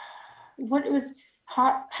what it was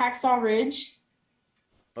Hot Hacksaw Ridge.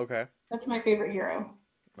 Okay, That's my favorite hero.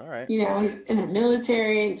 all right. You know, he's in the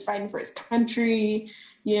military, he's fighting for his country,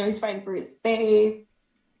 you know, he's fighting for his faith.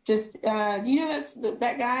 Just do you know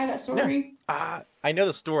that guy, that Yeah. story? I know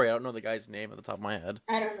the story. I don't know the guy's name at the top of my head.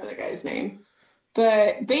 I don't know the guy's name.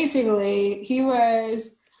 But basically, he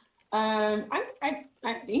was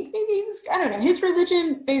I think maybe he was, I don't know. His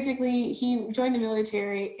religion, basically, he joined the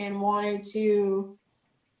military and wanted to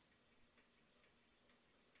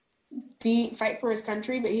fight for his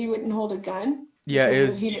country, but he wouldn't hold a gun Yeah,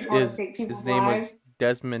 because he didn't want to is take his people's name lives. was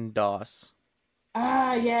Desmond Doss.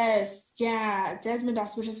 Ah, yes, yeah, Desmond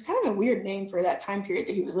Doss, which is kind of a weird name for that time period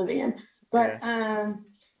that he was living in. But Yeah.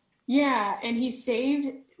 yeah, and he saved,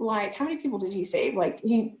 like, how many people did he save? Like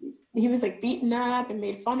he was like beaten up and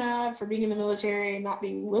made fun of for being in the military and not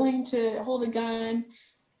being willing to hold a gun,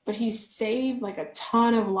 but he saved like a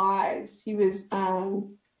ton of lives. He was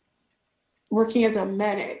working as a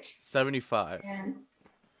medic, 75. and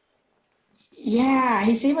yeah,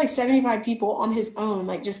 he saved like 75 people on his own,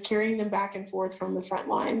 like just carrying them back and forth from the front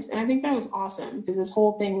lines. And I think that was awesome because his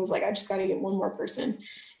whole thing was like, I just got to get one more person.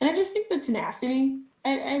 And I just think the tenacity,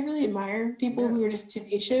 I really admire people Yeah. who are just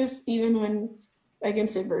tenacious, even when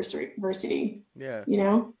against adversity, Yeah. you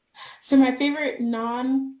know? So my favorite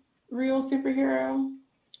non-real superhero,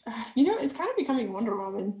 it's kind of becoming Wonder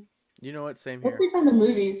Woman, You know what? Same here. mostly from the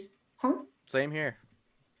movies. Huh? Same here.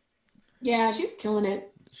 Yeah, she was killing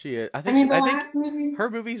it. She is. I mean, the I think last movie, her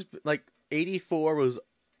movies like 84 was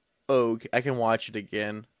okay. I can watch it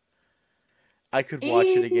again. I could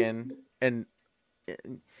watch it 80, again and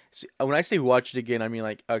when I say watch it again, I mean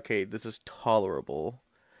like okay, this is tolerable.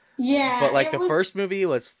 But yeah, like it the was. first movie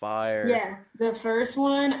was fire. Yeah, the first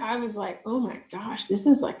one, I was like, oh my gosh, this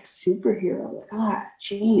is like a superhero. Like, ah,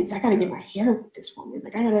 geez, I gotta get Yeah. my hair with this woman.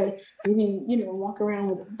 Like, I gotta maybe, walk around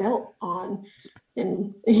with a belt on.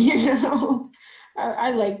 And,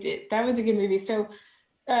 I liked it. That was a good movie. So,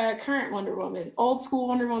 current Wonder Woman, old school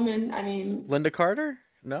Wonder Woman, I mean, Linda Carter?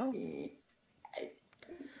 No. eh,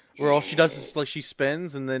 Where all she does is like she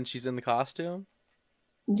spins and then she's in the costume.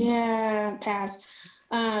 yeah, pass.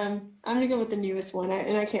 I'm gonna go with the newest one,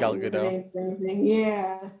 and I can't Gal remember the Gadot. name for anything.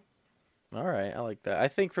 Yeah. All right, I like that. I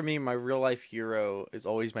think for me, my real life hero is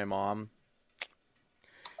always my mom.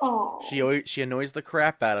 Oh. She annoys the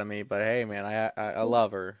crap out of me, but hey, man, I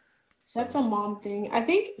love her. That's So a mom thing. I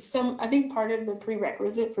think part of the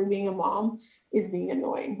prerequisite for being a mom is being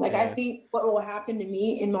annoying. Like I yeah, think what will happen to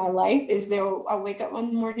me in my life is I'll wake up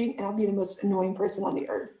one morning and I'll be the most annoying person on the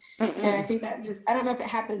earth. And I think that just I don't know if it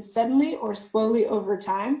happens suddenly or slowly over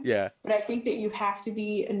time, yeah, but I think that you have to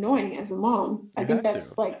be annoying as a mom. I you think have that's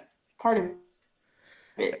to. like part of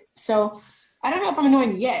it. So I don't know if I'm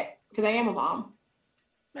annoying yet because I am a mom.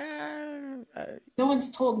 No one's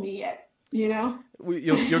told me yet, you know?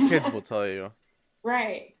 Your kids will tell you.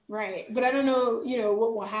 Right, right. But I don't know,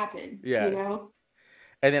 what will happen, Yeah,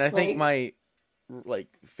 and then I think Like, my like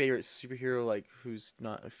favorite superhero, like who's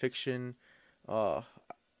not a fiction, uh,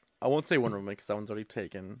 I won't say Wonder Woman because that one's already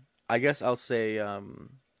taken. I guess I'll say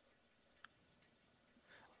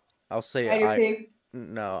Spider I Pig.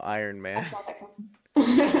 no Iron I Man. saw that coming.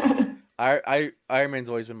 Iron Man's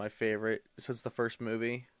always been my favorite since the first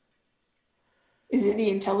movie. Is it the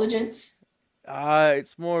intelligence?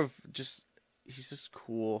 It's more of just he's just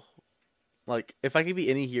cool. Like if I could be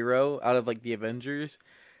any hero out of like the Avengers,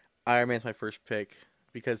 Iron Man's my first pick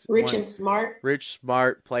because Rich one, and smart? rich,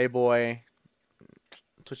 smart, playboy.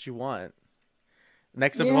 That's what you want.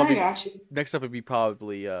 Yeah, I got you. Next up would be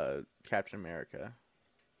probably Captain America.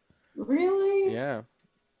 Really? Yeah,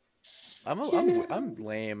 I'm You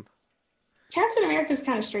lame. Captain America's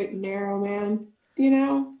kind of straight and narrow, man. You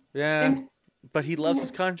know? Yeah, And but he loves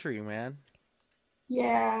his country, man.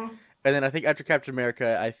 yeah. And then I think after Captain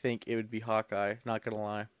America, I think it would be Hawkeye. Not gonna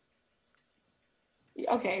lie,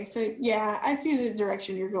 Okay, so yeah, I see the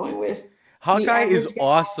direction you're going with. The Hawkeye is average guy,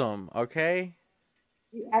 awesome. Okay.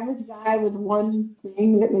 the average guy with one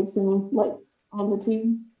thing that makes him like on the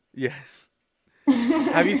team. Yes.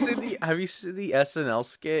 Have you seen the SNL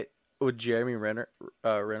skit with Jeremy Renner,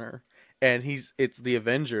 and it's the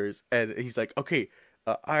Avengers, and he's like, okay,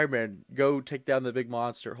 Iron Man, go take down the big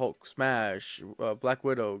monster, Hulk, smash, Black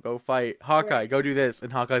Widow, go fight, Hawkeye, Right. go do this,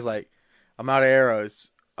 and Hawkeye's like, I'm out of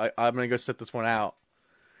arrows, I'm gonna go sit this one out,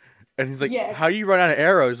 and he's like, Yes. how do you run out of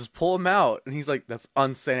arrows? Just pull them out, and he's like, that's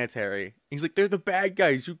unsanitary. He's like, they're the bad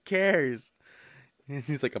guys, who cares? And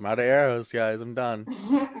he's like, I'm out of arrows, guys, I'm done.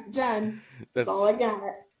 Done. That's all That's I got.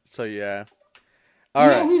 so yeah. All You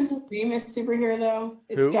know right. who's the famous superhero though?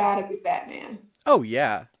 It's Who? gotta be Batman. Oh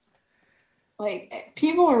yeah, Like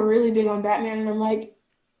people are really big on Batman, and I'm like,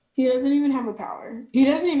 he doesn't even have a power. He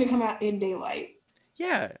doesn't even come out in daylight.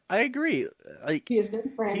 yeah. I agree. Like He has no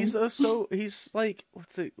he's friends. he's like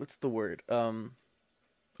what's the word?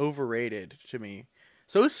 Overrated to me.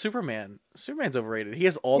 So is Superman. Superman's overrated. He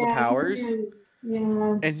has all the Yeah, powers, Superman.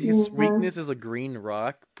 Yeah, and his yeah. weakness is a green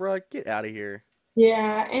rock. Bro, get out of here.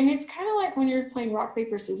 Yeah, and it's kind of like when you're playing rock,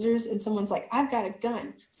 paper, scissors, and someone's like, I've got a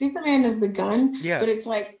gun. Superman is the gun, Yeah. but it's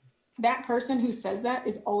like that person who says that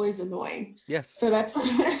is always annoying. Yes. So that's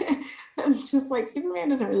I'm just like Superman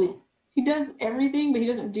doesn't really he does everything, but he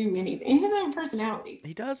doesn't do anything. He doesn't have a personality.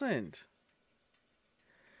 He doesn't.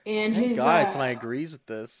 And Thank God somebody agrees with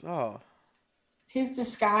this. Oh. his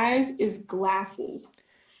disguise is glasses.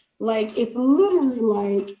 Like it's literally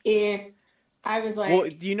like if I was Well,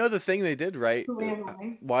 like, do you know the thing they did, right? who am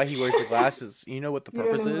I? Why he wears the glasses? You know what the You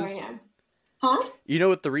don't purpose know who I is? am. Huh? You know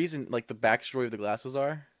what the reason, like the backstory of the glasses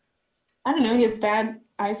are? I don't know. He has bad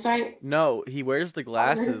eyesight. No, he wears the Oh,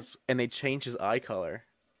 glasses and they change his eye color.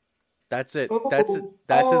 That's it. That's it. oh,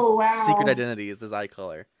 That's his oh, secret wow. identity is his eye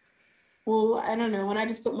color. Well, I don't know. When I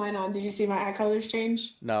just put mine on, did you see my eye colors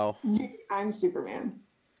change? No. I'm Superman.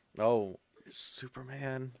 Oh,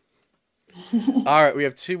 Superman. All right, we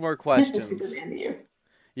have two more This is questions. Superman to you.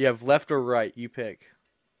 You have left or right. You pick.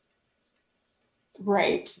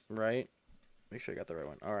 Right. Right? Make sure I got the right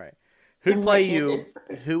one. All right. Who'd I'm play you? right-handed.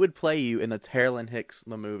 Sorry. Who would play you in the Terrilyn Hicks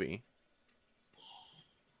the movie?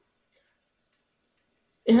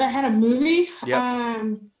 If I had a movie, Yep.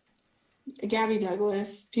 Gabby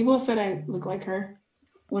Douglas. People said I look like her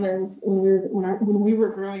when we were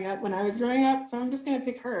growing up. When I was growing up, so I'm just gonna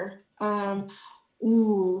pick her.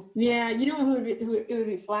 Ooh, yeah. You know who it would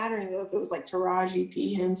be flattering though if it was like Taraji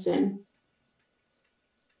P Henson.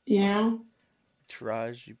 You know,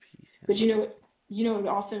 Taraji P. but it would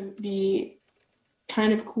also be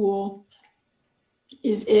kind of cool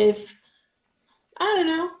is if I don't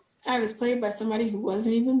know I was played by somebody who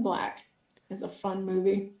wasn't even black. It's a fun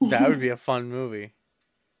movie. That would be a fun movie.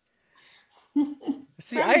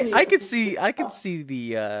 See, Probably. I can see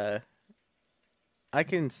the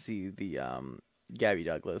Gabby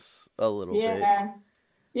Douglas a little bit. Yeah,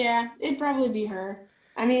 yeah. It'd probably be her.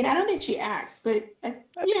 I mean, I don't think she acts, but I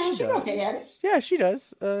think she she's okay at does. it. Yeah, she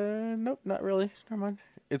does. Nope, not really. Never mind.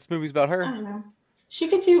 It's movies about I her. don't know. She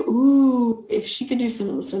could do ooh if she could do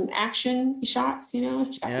some action shots.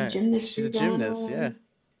 She's got the Yeah, she's gymnastry a going gymnast. Yeah. on.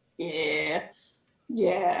 Yeah,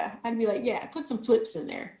 yeah. I'd be like, yeah, put some flips in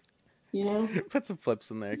there. You know? Put some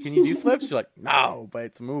flips in there. Can you do flips? You're like, no, but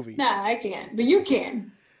it's a movie. Nah, I can't, but you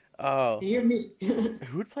can. Oh, You're me.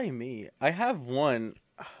 who would play me? I have one,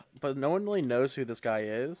 but no one really knows who this guy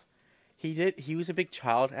is. He was a big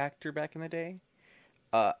child actor back in the day.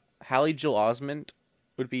 Hallie Joel Osment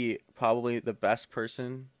would be probably the best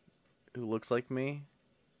person who looks like me.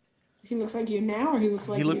 He looks like you now, or he looks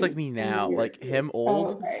He like looks like you me in now. your. Like him Oh,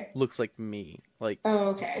 old okay. looks like me. Like Oh,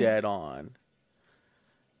 okay. dead on.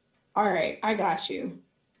 All right, I got you.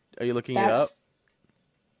 Are you looking it up? That's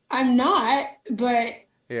I'm not, but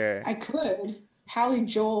Here. I could. Hallie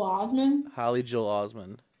Joel Osment. Hallie Joel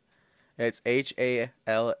Osment. It's Haley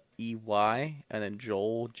and then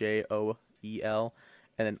Joel Joel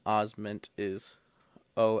and then Osment is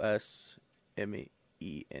Osment.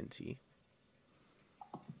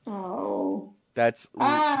 Oh. That's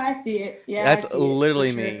I see it. Yeah, I that's see it for literally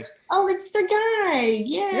sure. me. Oh, it's the guy.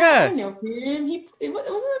 Yeah, I Yeah, know him. Wasn't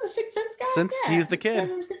that the Sixth Sense guy? since he Yeah, was the it's the guy kid.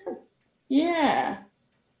 from Sixth Sense. Yeah,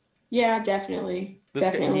 yeah, definitely, This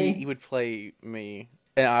guy he definitely. would play me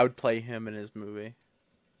and I would play him in his movie.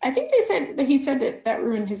 I think they said that he said that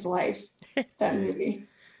ruined his life. It That did. movie.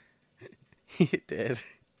 He did.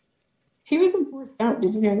 He was in Forrest Gump.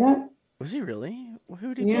 Did you know that? Was he really?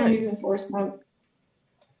 Who did he Yeah, he play? was in Forrest Gump.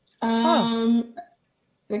 Huh. Um,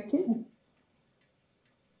 the kid.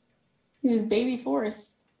 He was Baby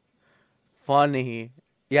Forrest. Funny.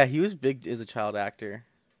 Yeah, he was big as a child actor.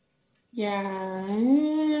 Yeah.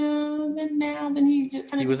 Then he just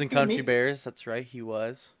kind He of was in disappeared. Country Maybe. Bears. That's right, he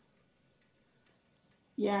was.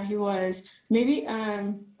 Yeah, he was. Maybe.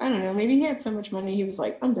 I don't know. Maybe he had so much money. He was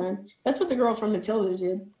like, I'm done. That's what the girl from Matilda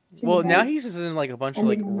did. She was Well, now like, he's just in like a bunch I of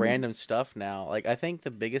like mean, random stuff now. Like I think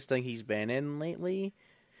the biggest thing he's been in lately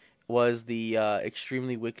was the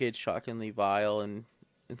extremely wicked, shockingly vile, and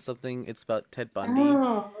something. It's about Ted Bundy.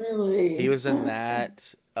 oh, He really? was in Okay.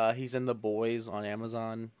 that. He's in The Boys on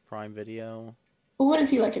Amazon Prime Video. Well, what is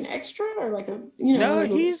he like an extra or like No,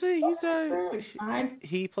 like a he's a extra, like side?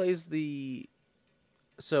 he plays the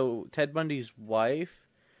so Ted Bundy's wife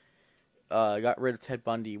got rid of Ted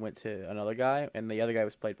Bundy, went to another guy, and the other guy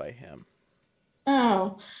was played by him.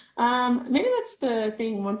 Oh, maybe that's the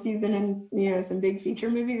thing. Once you've been in, some big feature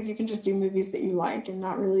movies, you can just do movies that you like and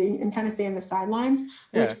not really, and kind of stay on the sidelines,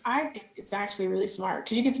 which Yeah, I think is actually really smart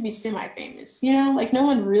because you get to be semi-famous, like no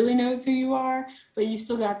one really knows who you are, but you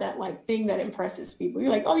still got that like thing that impresses people.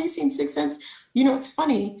 You're like, oh, you seen Sixth Sense? It's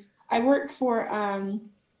funny. I work for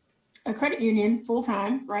a credit union full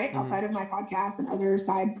time, right? Mm-hmm. Outside of my podcast and other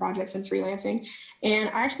side projects and freelancing. And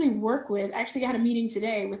I actually had a meeting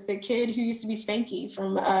today with the kid who used to be Spanky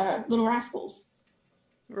from Little Rascals.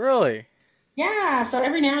 Really? Yeah. So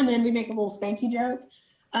every now and then we make a little Spanky joke.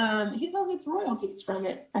 He still gets royalties from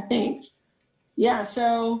it, I think. Yeah.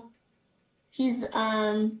 So he's, he's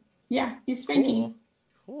Spanky. Cool.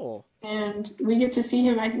 Cool. And we get to see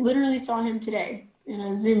him. I literally saw him today in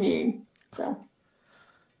a Zoom meeting. So,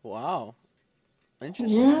 Wow.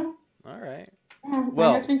 Interesting. yeah. All right. Yeah, my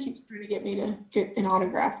Well, husband keeps trying to get me to get an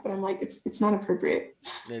autograph, but I'm like, it's not appropriate.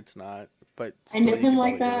 it's not, but I still, know you him could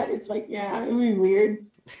like probably do that. it. It's like, yeah, it would be weird.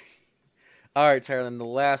 All right, Terrilyn, the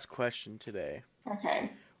last question today. Okay.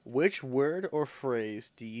 Which word or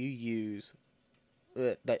phrase do you use?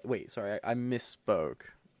 Sorry, I misspoke.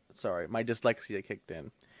 Sorry, my dyslexia kicked in.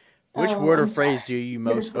 Which Oh, word or I'm sorry. phrase do you Your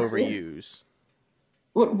most dyslexia. overuse?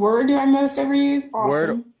 What word do I most ever use? Word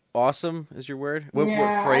Awesome. awesome is your word. What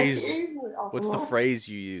Yeah, I phrase? use the word awesome What's a the lot. phrase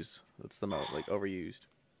you use that's the most like overused?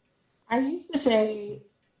 I used to say,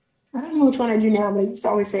 I don't know which one I do now, but I used to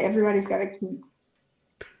always say everybody's got a kink,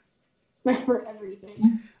 like for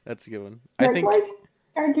everything. That's a good one. Like, what?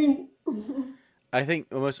 I do. I think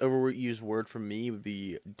the most overused word for me would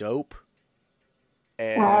be dope,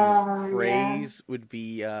 and Yeah. phrase would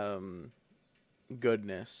be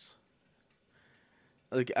goodness.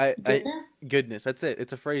 Like I Goodness. goodness. That's it.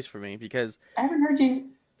 It's a phrase for me because I haven't heard you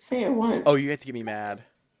say it oh, once. you have to get me mad.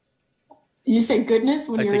 You say goodness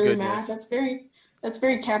when I you're say really mad. goodness. That's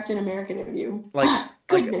very Captain American of you. Like like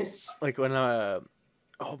Goodness. like when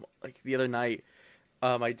like the other night,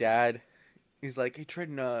 my dad, he's like, "Hey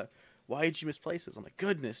Tridden, why did you misplace this?" I'm like,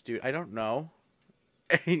 "Goodness, dude, I don't know."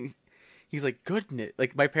 And he's like, "Goodness,"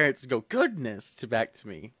 like my parents go, "Goodness," to back to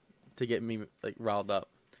me, to get me like riled up.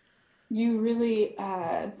 You really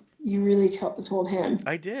told him.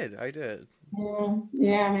 I did. Yeah,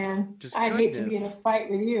 yeah, man. Just I'd hate to be in a goodness,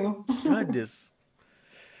 fight with you. goodness.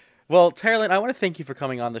 Well, Terrelyn, I want to thank you for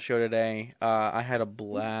coming on the show today. I had a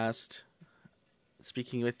blast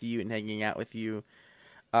speaking with you and hanging out with you.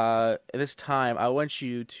 This time, I want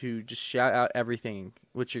you to just shout out everything,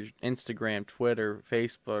 which your Instagram, Twitter,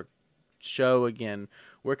 Facebook, show again.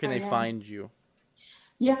 Where can Oh they yeah. find you?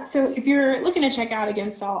 Yeah, so if you're looking to check out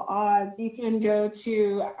Against All Odds, you can go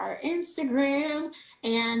to our Instagram,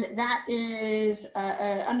 and that is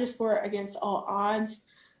underscore Against All Odds.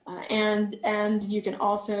 And you can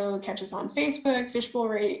also catch us on Facebook, Fishbowl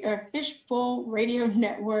Radio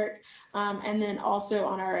Network, and then also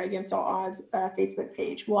on our Against All Odds Facebook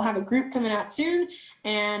page. We'll have a group coming out soon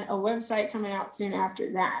and a website coming out soon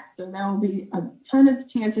after that. So there will be a ton of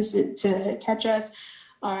chances to catch us.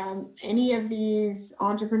 Any of these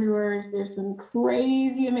entrepreneurs, there's some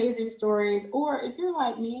crazy, amazing stories. Or if you're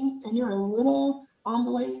like me and you're a little on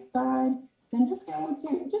the wayside, then just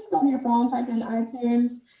go to your phone, type in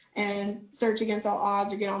iTunes and search Against All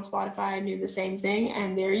Odds, or get on Spotify and do the same thing.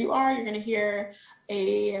 And there you are. You're going to hear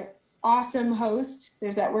a awesome host.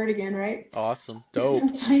 There's that word again, right? Awesome.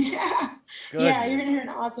 Dope. So, yeah, you're going to Goodness. hear an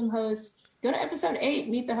awesome host. Go to episode 8,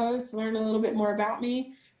 meet the host, learn a little bit more about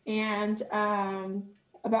me, and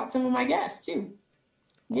about some of my guests too.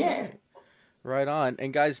 All Yeah. right. Right on.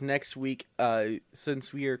 And guys, next week,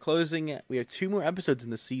 since we are closing it, we have 2 more episodes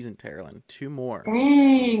in the season, Terrelyn. 2 more.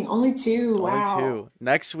 Dang, only 2. Only Wow. 2.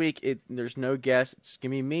 Next week, there's no guest. It's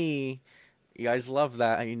gonna be me. You guys love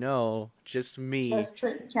that, I know. Just me. That's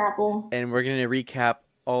Trenton Chapel. And we're gonna recap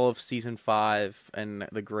all of season 5 and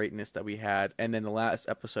the greatness that we had. And then the last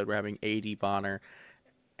episode, we're having AD Bonner,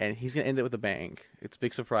 and he's gonna end it with a bang. It's a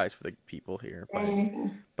big surprise for the people here,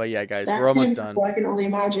 Dang. but yeah, guys, we're That's almost gonna be done. cool. I can only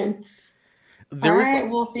imagine. All There was right.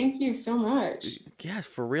 Well, thank you so much. yes,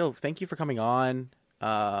 for real. Thank you for coming on.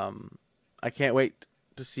 I can't wait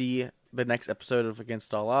to see the next episode of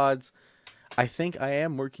Against All Odds. I think I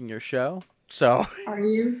am working your show, so Are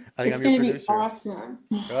you? I think It's I'm your gonna be producer. awesome.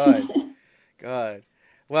 Good, good.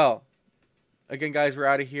 Well, again, guys, we're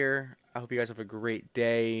out of here. I hope you guys have a great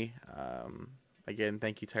day. Again,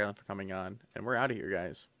 thank you, Terrelyn, for coming on, and we're out of here,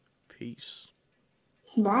 guys. Peace.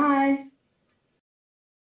 Bye.